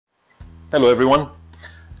Hello everyone,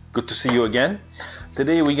 good to see you again.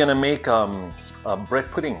 Today we're gonna make a bread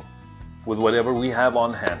pudding with whatever we have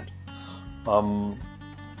on hand.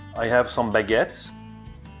 I have some baguettes,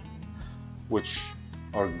 which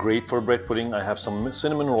are great for bread pudding. I have some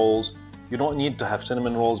cinnamon rolls. You don't need to have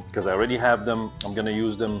cinnamon rolls because I already have them. I'm gonna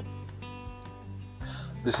use them.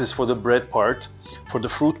 This is for the bread part. For the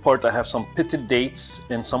fruit part, I have some pitted dates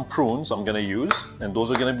and some prunes I'm gonna use, and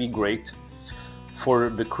those are gonna be great. For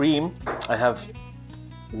the cream, I have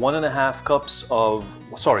 2.5 cups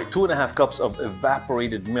of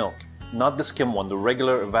evaporated milk, not the skim one, the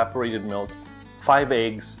regular evaporated milk, 5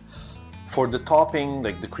 eggs. For the topping,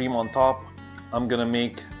 like the cream on top, I'm gonna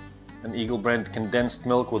make an Eagle brand condensed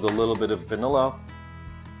milk with a little bit of vanilla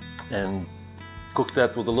and cook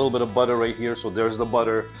that with a little bit of butter right here. So there's the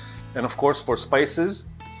butter. And of course, for spices,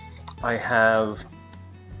 I have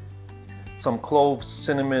some cloves,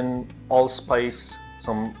 cinnamon, allspice,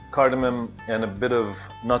 some cardamom, and a bit of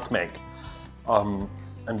nutmeg. And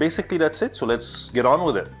basically that's it. So let's get on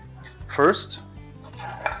with it. First,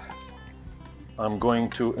 and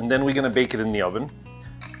then we're gonna bake it in the oven.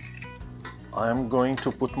 I'm going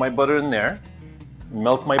to put my butter in there,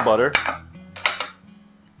 melt my butter.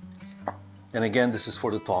 And again, this is for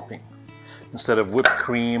the topping. Instead of whipped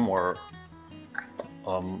cream or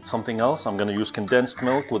something else, I'm gonna use condensed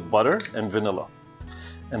milk with butter and vanilla.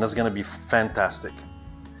 And that's gonna be fantastic.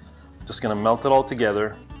 Just gonna melt it all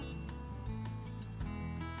together.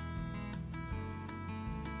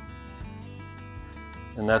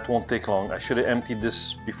 And that won't take long. I should have emptied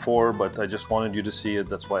this before, but I just wanted you to see it,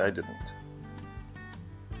 that's why I didn't.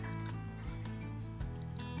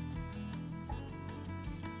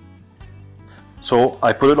 So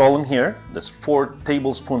I put it all in here. That's 4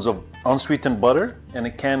 tablespoons of unsweetened butter and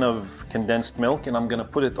a can of condensed milk, and I'm gonna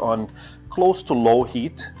put it on close to low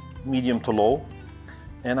heat, medium to low,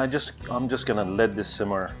 and I'm just gonna let this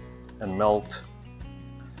simmer and melt,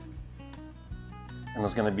 and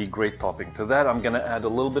it's gonna be great topping. To that, I'm gonna add a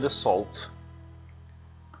little bit of salt,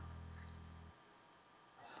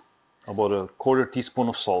 about a 1/4 teaspoon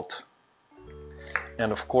of salt,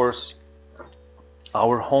 and of course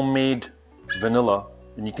our homemade vanilla,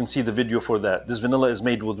 and you can see the video for that. This vanilla is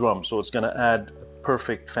made with rum, so it's gonna add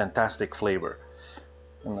perfect, fantastic flavor.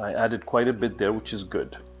 And I added quite a bit there, which is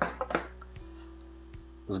good.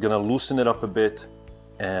 It's gonna loosen it up a bit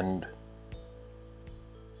and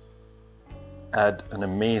add an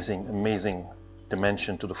amazing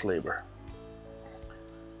dimension to the flavor.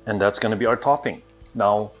 And that's gonna be our topping.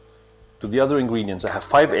 Now, to the other ingredients, I have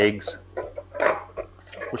 5 eggs,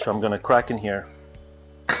 which I'm gonna crack in here.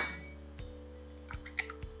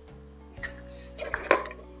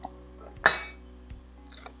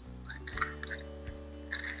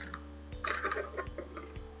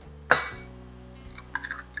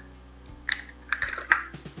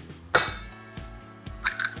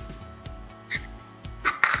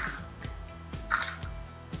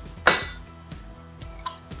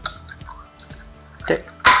 Okay,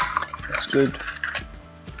 that's good.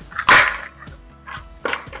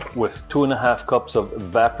 With 2.5 cups of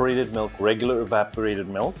evaporated milk, regular evaporated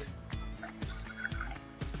milk.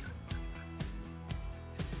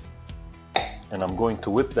 And I'm going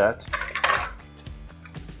to whip that.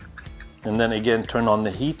 And then again, turn on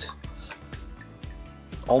the heat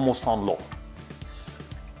almost on low.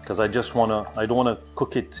 Because I don't wanna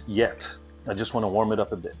cook it yet. I just wanna warm it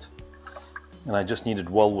up a bit. And I just need it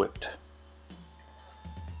well whipped.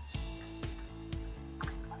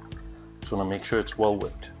 Just want to make sure it's well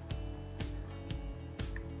whipped.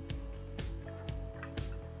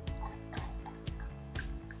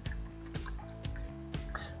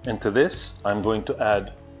 And to this, I'm going to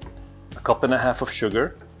add 1.5 cups of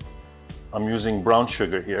sugar. I'm using brown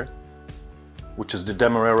sugar here, which is the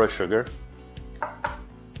Demerara sugar.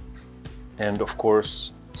 And of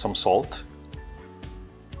course, some salt.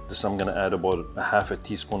 This I'm going to add about 1/2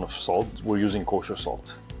 teaspoon of salt. We're using kosher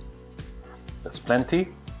salt. That's plenty.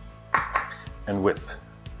 And whip.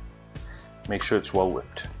 Make sure it's well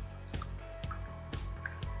whipped.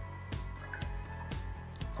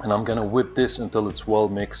 And I'm gonna whip this until it's well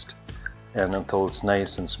mixed and until it's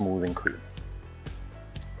nice and smooth and creamy.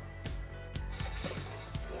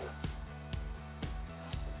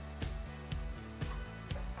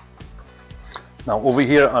 Now over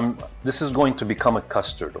here, this is going to become a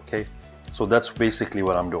custard, okay? So that's basically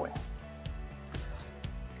what I'm doing.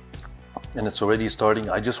 And it's already starting.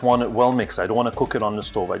 I just want it well mixed. I don't want to cook it on the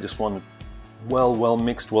stove. I just want it well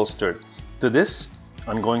mixed, well stirred. To this,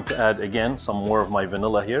 I'm going to add again some more of my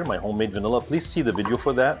vanilla here, my homemade vanilla. Please see the video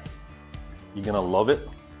for that. You're gonna love it.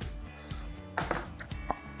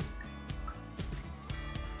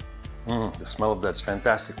 The smell of that's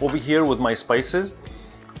fantastic. Over here with my spices,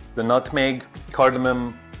 the nutmeg,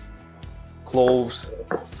 cardamom, cloves,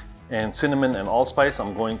 and cinnamon and allspice,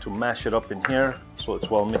 I'm going to mash it up in here so it's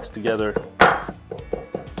well mixed together.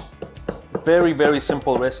 Very, very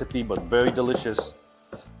simple recipe, but very delicious.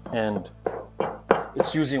 And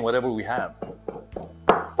it's using whatever we have.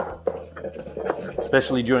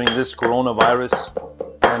 Especially during this coronavirus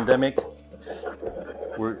pandemic,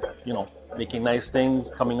 we're, making nice things,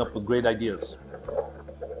 coming up with great ideas.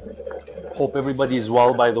 Hope everybody is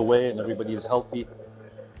well, by the way, and everybody is healthy.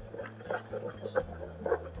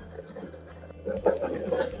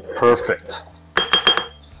 Perfect.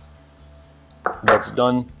 That's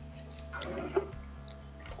done.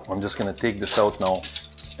 I'm just going to take this out now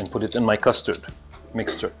and put it in my custard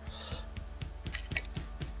mixture.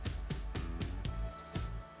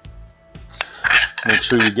 Make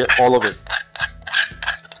sure you get all of it.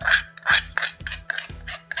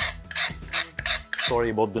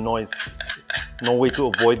 Sorry about the noise. No way to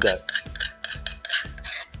avoid that.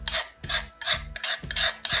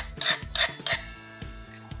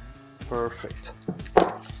 Perfect.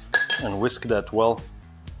 And whisk that well.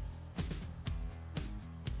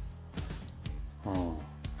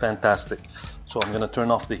 Fantastic. So I'm going to turn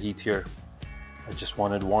off the heat here. I just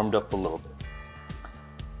want it warmed up a little bit.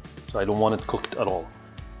 So I don't want it cooked at all.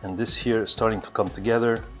 And this here is starting to come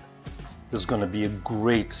together. This is going to be a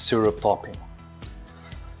great syrup topping.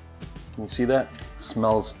 Can you see that? It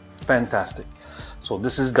smells fantastic. So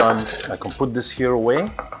this is done. I can put this here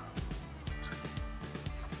away.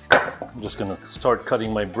 I'm just going to start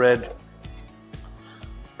cutting my bread.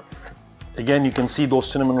 Again, you can see those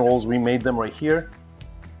cinnamon rolls. We made them right here.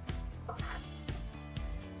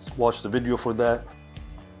 Let's watch the video for that.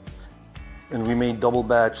 And we made double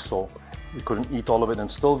batch, so we couldn't eat all of it,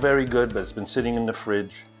 and still very good, but it's been sitting in the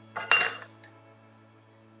fridge.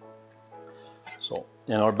 So,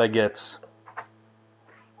 and our baguettes.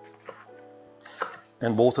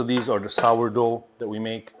 And both of these are the sourdough that we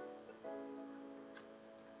make.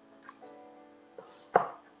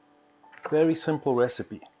 Very simple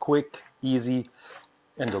recipe, quick, easy,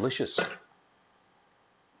 and delicious.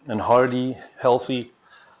 And hearty, healthy.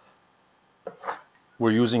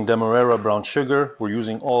 We're using Demerara brown sugar. We're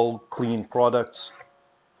using all clean products.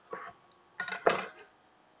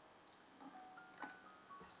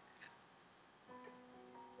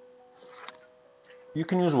 You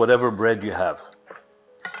can use whatever bread you have.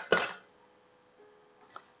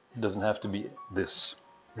 It doesn't have to be this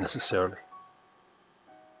necessarily.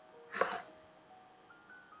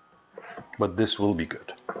 But this will be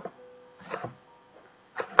good.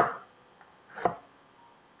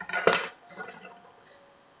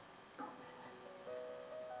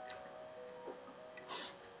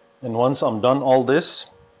 And once I'm done all this,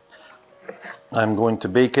 I'm going to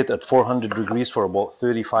bake it at 400 degrees for about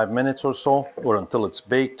 35 minutes or so, or until it's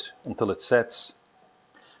baked, until it sets,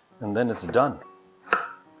 and then it's done.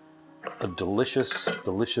 A delicious,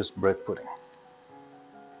 delicious bread pudding.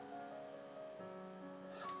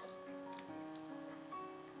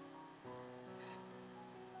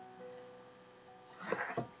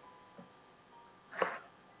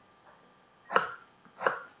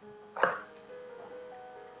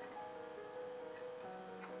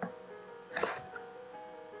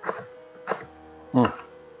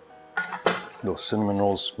 Those cinnamon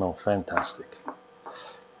rolls smell fantastic.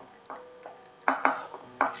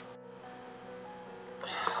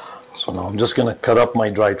 So now I'm just going to cut up my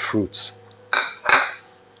dried fruits,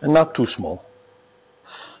 and not too small.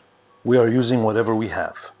 We are using whatever we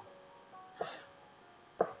have.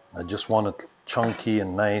 I just want it chunky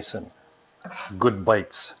and nice and good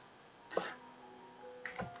bites.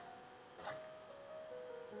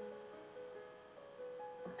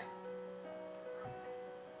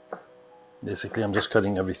 Basically, I'm just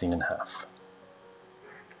cutting everything in half.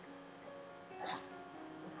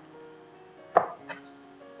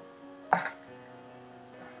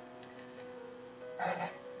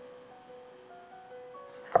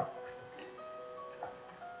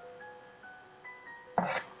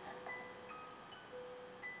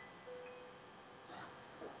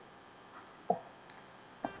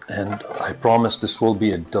 And I promise this will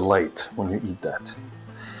be a delight when you eat that.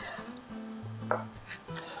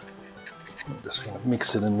 I'm just going to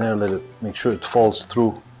mix it in there, make sure it falls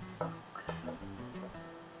through.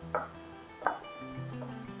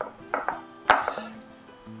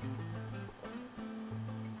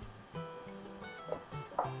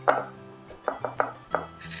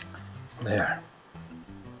 There.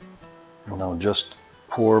 And now just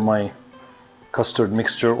pour my custard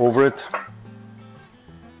mixture over it.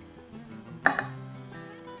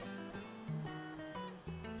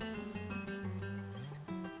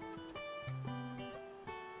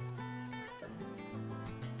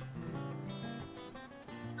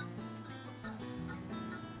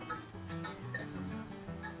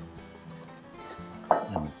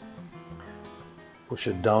 And push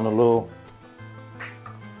it down a little.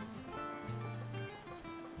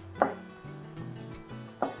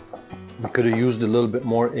 We could have used a little bit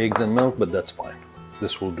more eggs and milk, but that's fine.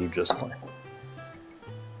 This will do just fine.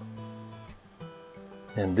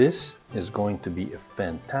 And this is going to be a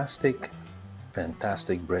fantastic,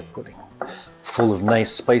 fantastic bread pudding. Full of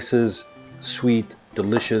nice spices, sweet,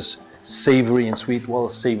 delicious, savory and sweet. Well,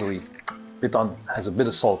 savory, has a bit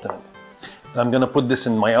of salt in it. I'm gonna put this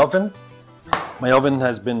in my oven. My oven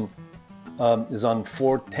has been, is on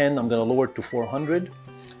 410. I'm gonna lower it to 400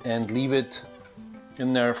 and leave it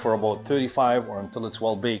in there for about 35 or until it's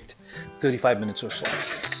well baked, 35 minutes or so.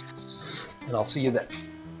 And I'll see you then.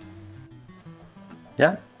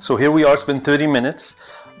 Yeah, so here we are, it's been 30 minutes.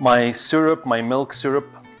 My syrup, my milk syrup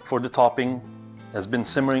for the topping has been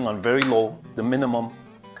simmering on very low, the minimum.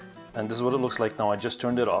 And this is what it looks like now. I just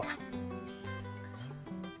turned it off.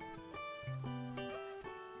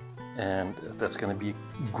 And that's gonna be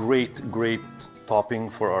great, great topping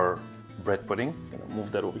for our bread pudding. I'm gonna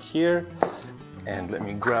move that over here. And let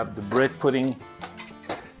me grab the bread pudding.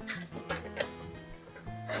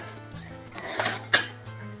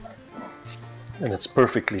 And it's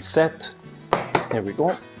perfectly set. Here we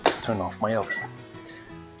go. Turn off my oven.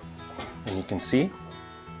 And you can see,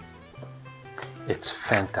 it's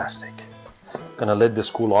fantastic. Gonna let this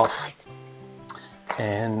cool off.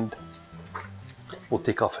 And we'll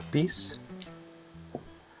take off a piece.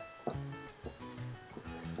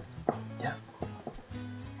 Yeah.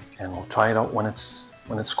 And we'll try it out when it's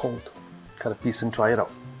cold. Cut a piece and try it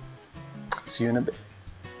out. See you in a bit.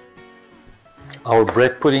 Our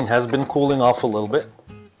bread pudding has been cooling off a little bit.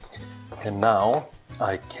 And now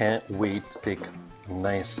I can't wait to take a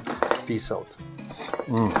nice piece out.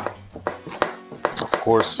 Of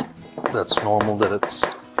course, that's normal that it's,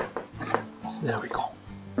 there we go.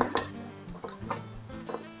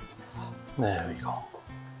 There we go.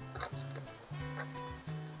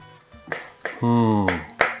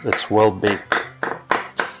 It's well baked.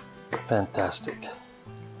 Fantastic.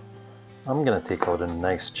 I'm gonna take out a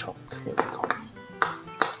nice chunk. Here we go.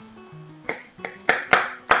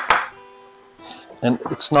 And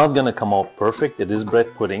it's not gonna come out perfect. It is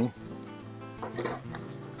bread pudding.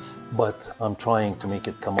 But I'm trying to make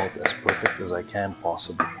it come out as perfect as I can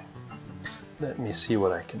possibly. Let me see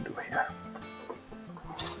what I can do here.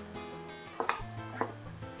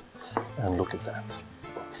 And look at that.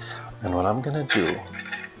 And what I'm gonna do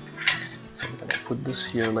is I'm gonna put this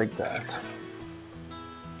here like that.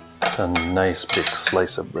 It's a nice big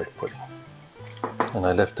slice of bread pudding. And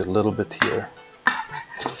I left a little bit here.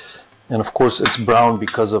 And of course it's brown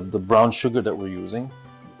because of the brown sugar that we're using.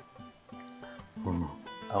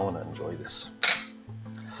 I want to enjoy this.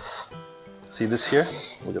 See this here?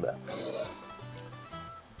 Look at that.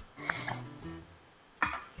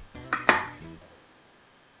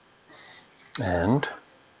 And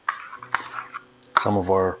some of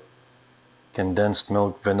our condensed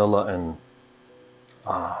milk, vanilla, and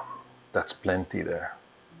that's plenty there.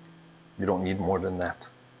 You don't need more than that.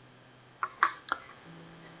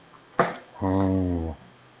 I'm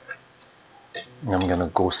gonna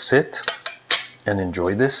go sit and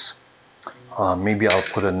enjoy this. Maybe I'll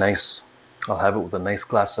have it with a nice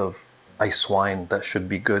glass of ice wine. That should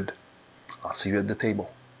be good. I'll see you at the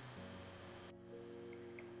table.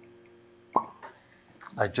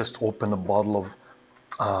 I just opened a bottle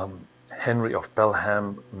of Henry of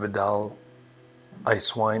Pelham Vidal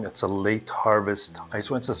ice wine. It's a late harvest ice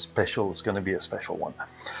wine. It's a special, it's gonna be a special one.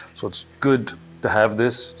 So it's good to have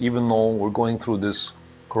this, even though we're going through this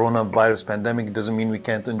coronavirus pandemic. It doesn't mean we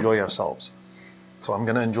can't enjoy ourselves. So I'm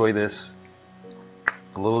gonna enjoy this.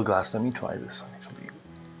 A little glass. Let me try this actually.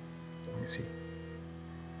 Let me see.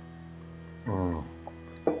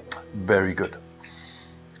 Very good.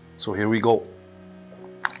 So here we go.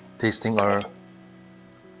 Tasting our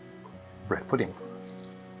bread pudding.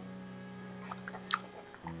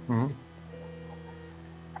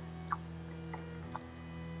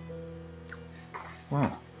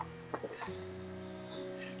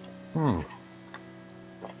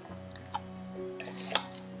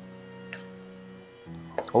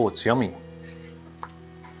 Oh, it's yummy.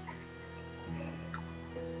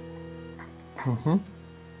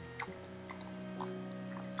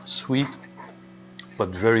 Sweet, but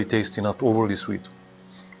very tasty, not overly sweet.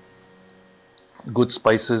 Good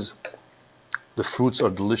spices. The fruits are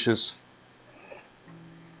delicious.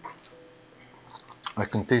 I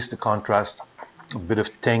can taste the contrast. A bit of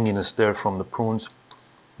tanginess there from the prunes.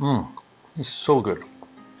 It's so good.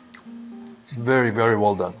 Very, very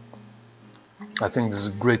well done. I think this is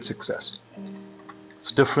a great success.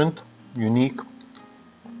 It's different, unique,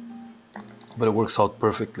 but it works out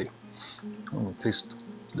perfectly. Let me taste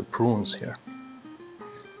the prunes here.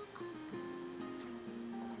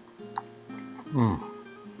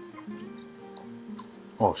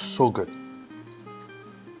 Oh, so good.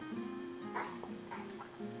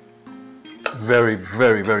 Very,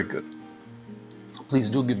 very, very good.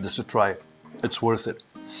 Please do give this a try. It's worth it.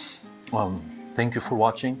 Thank you for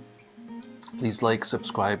watching. Please like,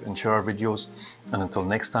 subscribe, and share our videos. And until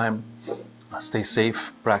next time, stay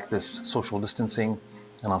safe, practice social distancing,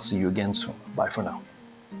 and I'll see you again soon. Bye for now.